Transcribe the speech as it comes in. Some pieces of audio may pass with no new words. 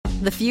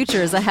The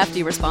future is a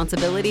hefty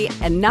responsibility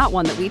and not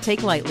one that we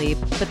take lightly,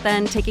 but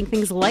then taking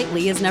things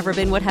lightly has never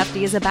been what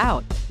Hefty is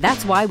about.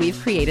 That's why we've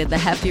created the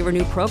Hefty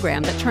Renew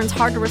program that turns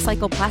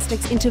hard-to-recycle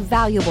plastics into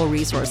valuable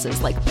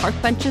resources like park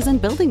benches and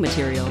building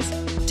materials.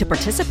 To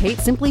participate,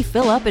 simply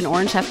fill up an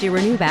orange Hefty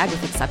Renew bag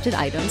with accepted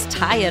items,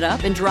 tie it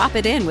up, and drop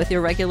it in with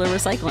your regular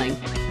recycling.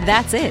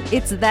 That's it.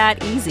 It's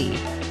that easy.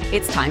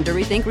 It's time to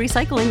rethink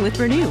recycling with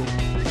Renew.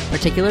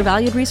 Particular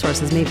valued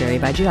resources may vary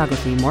by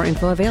geography. More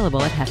info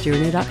available at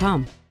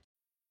heftyrenew.com.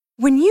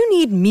 When you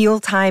need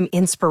mealtime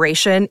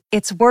inspiration,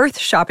 it's worth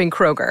shopping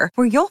Kroger,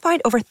 where you'll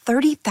find over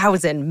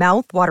 30,000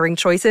 mouth-watering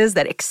choices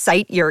that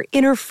excite your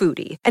inner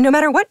foodie. And no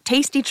matter what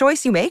tasty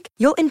choice you make,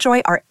 you'll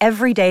enjoy our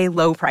everyday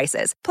low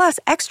prices, plus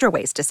extra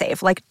ways to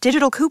save, like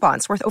digital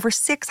coupons worth over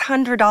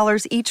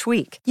 $600 each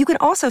week. You can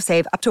also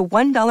save up to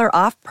 $1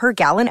 off per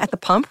gallon at the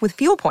pump with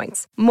fuel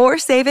points. More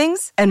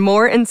savings and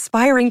more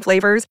inspiring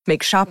flavors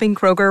make shopping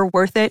Kroger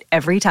worth it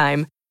every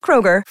time.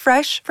 Kroger,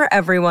 fresh for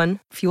everyone.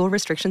 Fuel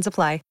restrictions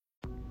apply.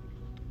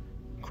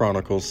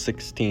 Chronicles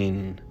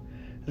 16.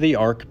 The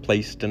ark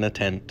placed in a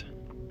tent.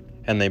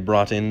 And they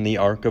brought in the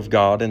ark of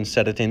God and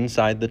set it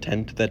inside the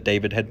tent that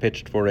David had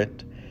pitched for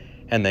it.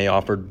 And they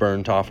offered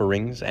burnt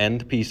offerings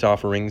and peace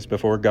offerings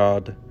before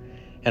God.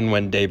 And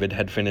when David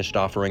had finished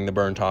offering the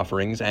burnt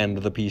offerings and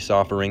the peace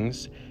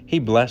offerings, he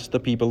blessed the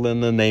people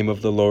in the name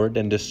of the Lord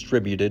and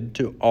distributed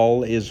to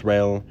all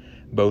Israel,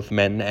 both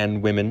men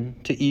and women,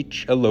 to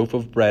each a loaf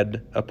of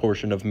bread, a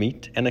portion of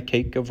meat, and a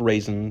cake of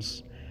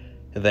raisins.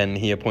 Then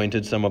he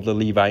appointed some of the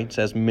Levites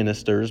as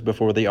ministers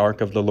before the ark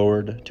of the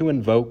Lord, to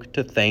invoke,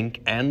 to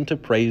thank, and to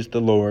praise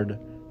the Lord,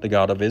 the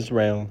God of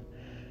Israel.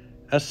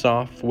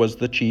 Asaph was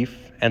the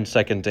chief, and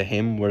second to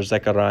him were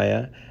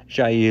Zechariah,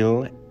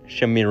 Jael,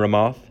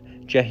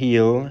 Shemiramoth,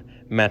 Jehiel,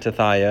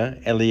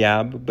 Mattithiah,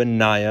 Eliab,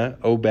 Benaiah,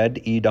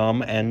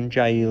 Obed-Edom, and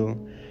Jael,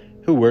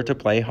 who were to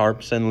play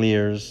harps and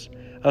lyres.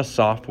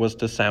 Asaph was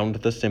to sound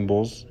the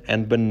cymbals,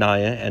 and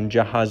Benaiah and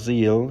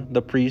Jahaziel,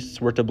 the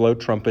priests, were to blow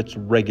trumpets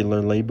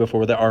regularly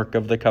before the ark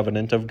of the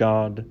covenant of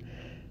God.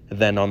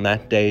 Then on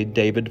that day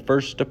David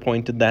first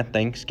appointed that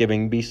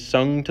thanksgiving be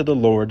sung to the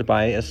Lord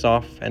by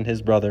Asaph and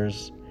his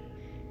brothers.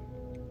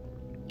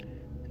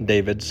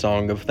 David's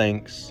Song of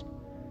Thanks.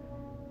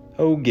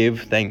 O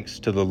give thanks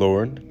to the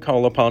Lord,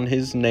 call upon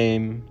his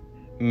name,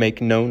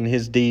 make known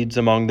his deeds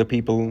among the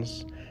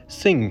peoples.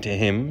 Sing to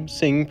him,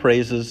 sing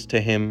praises to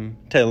him,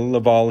 tell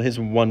of all his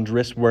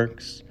wondrous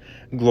works.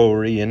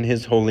 Glory in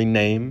his holy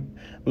name.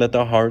 Let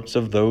the hearts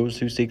of those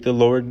who seek the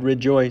Lord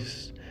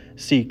rejoice.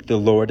 Seek the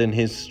Lord in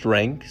his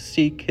strength,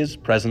 seek his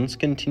presence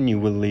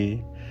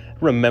continually.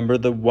 Remember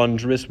the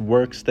wondrous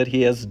works that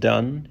he has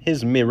done,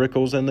 his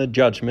miracles and the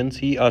judgments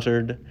he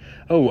uttered.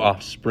 O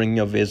offspring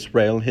of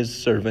Israel, his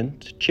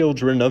servant,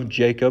 children of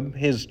Jacob,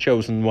 his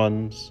chosen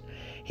ones.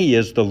 He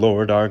is the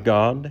Lord our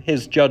God,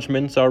 his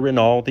judgments are in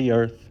all the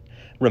earth.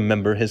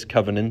 Remember his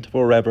covenant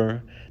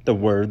forever, the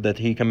word that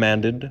he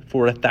commanded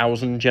for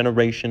 1,000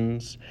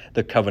 generations,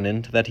 the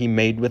covenant that he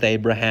made with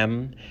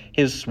Abraham,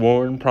 his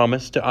sworn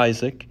promise to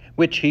Isaac,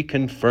 which he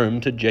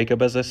confirmed to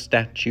Jacob as a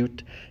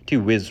statute,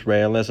 to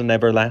Israel as an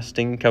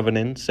everlasting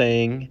covenant,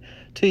 saying,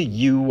 To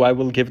you I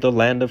will give the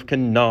land of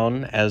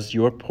Canaan as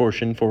your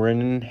portion for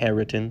an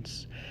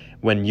inheritance.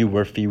 When you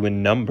were few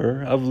in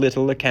number, of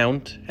little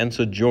account, and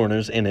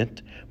sojourners in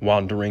it,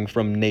 wandering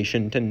from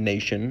nation to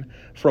nation,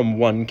 from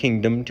one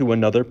kingdom to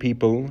another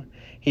people,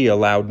 he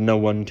allowed no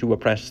one to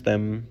oppress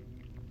them.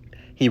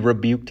 He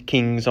rebuked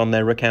kings on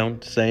their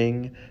account,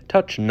 saying,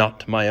 Touch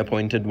not my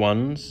appointed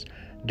ones,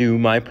 do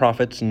my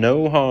prophets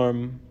no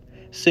harm.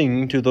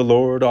 Sing to the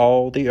Lord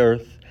all the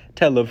earth,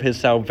 tell of his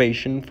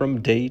salvation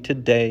from day to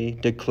day,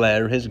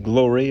 declare his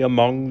glory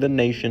among the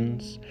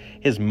nations,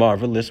 his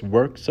marvelous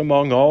works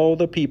among all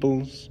the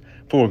peoples.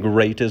 For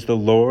great is the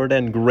Lord,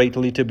 and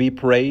greatly to be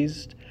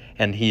praised,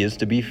 and he is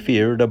to be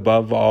feared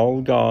above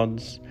all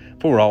gods.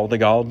 For all the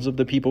gods of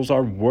the peoples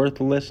are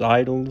worthless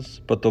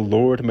idols, but the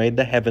Lord made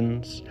the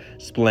heavens.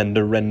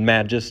 Splendor and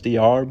majesty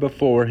are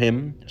before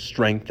him,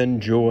 strength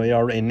and joy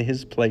are in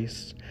his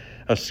place.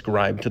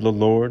 Ascribe to the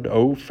Lord,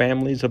 O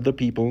families of the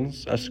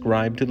peoples,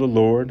 ascribe to the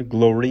Lord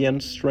glory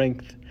and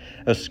strength.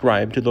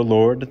 Ascribe to the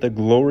Lord the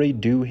glory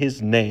due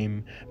his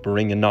name.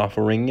 Bring an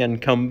offering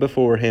and come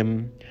before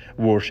him.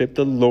 Worship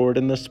the Lord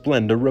in the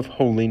splendor of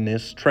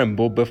holiness.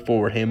 Tremble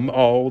before him,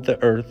 all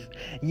the earth.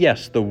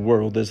 Yes, the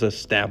world is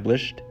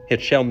established.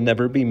 It shall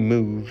never be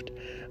moved.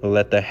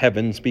 Let the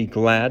heavens be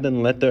glad,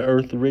 and let the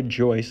earth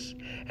rejoice.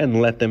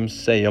 And let them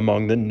say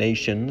among the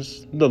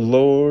nations, The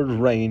Lord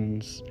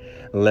reigns.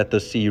 Let the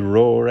sea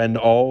roar, and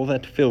all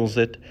that fills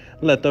it.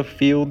 Let the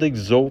field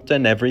exult,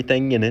 and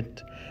everything in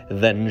it.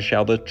 Then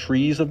shall the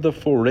trees of the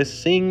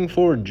forest sing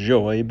for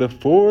joy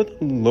before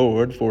the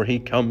Lord, for he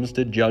comes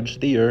to judge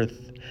the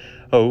earth.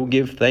 O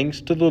give thanks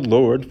to the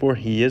Lord, for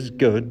he is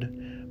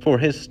good, for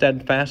his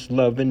steadfast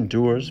love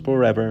endures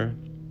forever.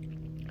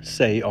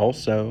 Say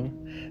also,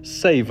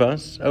 Save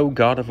us, O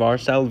God of our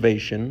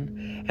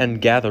salvation,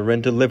 and gather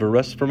and deliver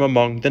us from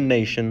among the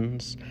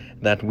nations,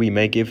 that we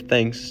may give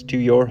thanks to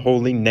your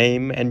holy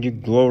name and you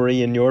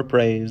glory in your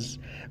praise.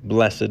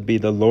 Blessed be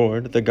the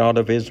Lord, the God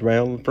of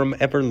Israel, from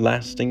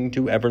everlasting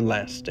to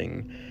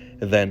everlasting.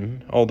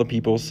 Then all the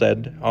people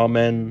said,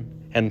 Amen,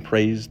 and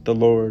praised the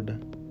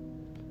Lord.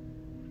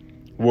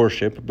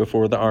 Worship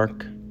before the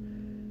ark.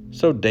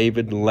 So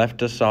David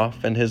left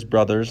Asaph and his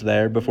brothers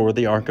there before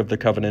the ark of the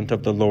covenant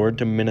of the Lord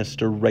to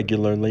minister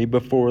regularly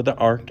before the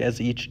ark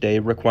as each day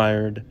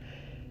required,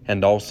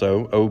 and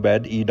also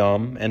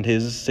Obed-Edom and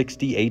his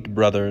 68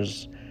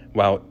 brothers,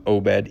 while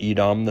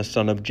Obed-Edom the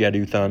son of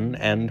Jeduthun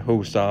and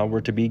Hosah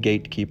were to be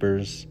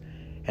gatekeepers.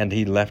 And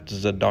he left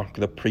Zadok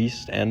the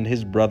priest and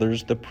his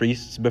brothers the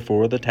priests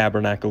before the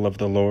tabernacle of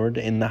the Lord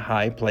in the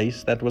high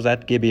place that was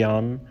at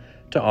Gibeon,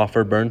 to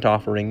offer burnt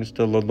offerings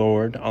to the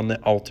Lord on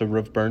the altar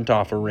of burnt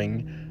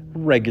offering,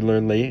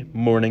 regularly,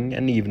 morning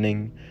and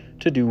evening,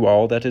 to do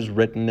all that is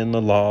written in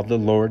the law of the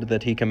Lord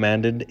that he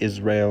commanded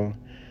Israel.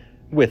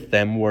 With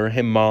them were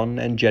Heman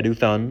and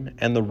Jeduthun,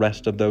 and the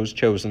rest of those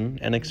chosen,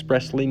 and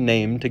expressly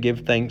named to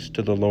give thanks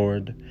to the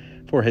Lord,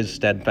 for his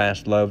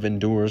steadfast love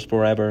endures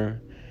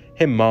forever.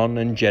 Heman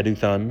and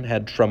Jeduthun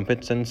had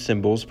trumpets and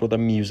cymbals for the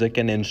music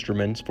and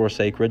instruments for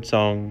sacred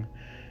song.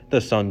 The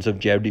sons of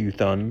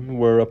Jeduthun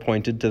were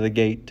appointed to the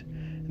gate.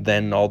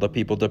 Then all the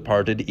people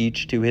departed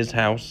each to his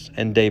house,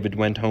 and David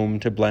went home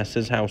to bless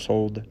his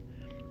household.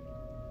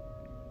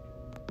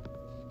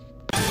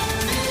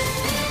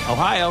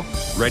 Ohio,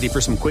 ready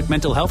for some quick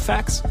mental health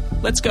facts?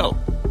 Let's go.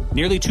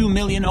 Nearly 2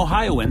 million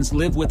Ohioans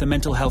live with a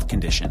mental health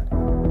condition.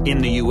 In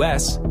the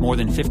U.S., more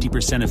than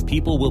 50% of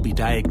people will be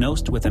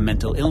diagnosed with a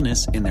mental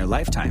illness in their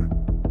lifetime.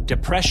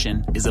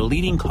 Depression is a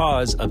leading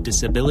cause of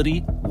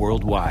disability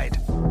worldwide.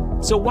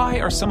 So why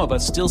are some of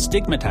us still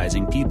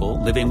stigmatizing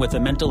people living with a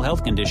mental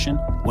health condition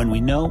when we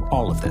know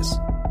all of this?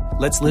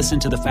 Let's listen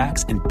to the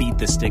facts and beat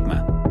the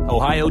stigma.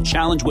 Ohio,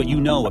 challenge what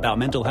you know about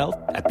mental health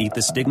at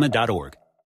beatthestigma.org.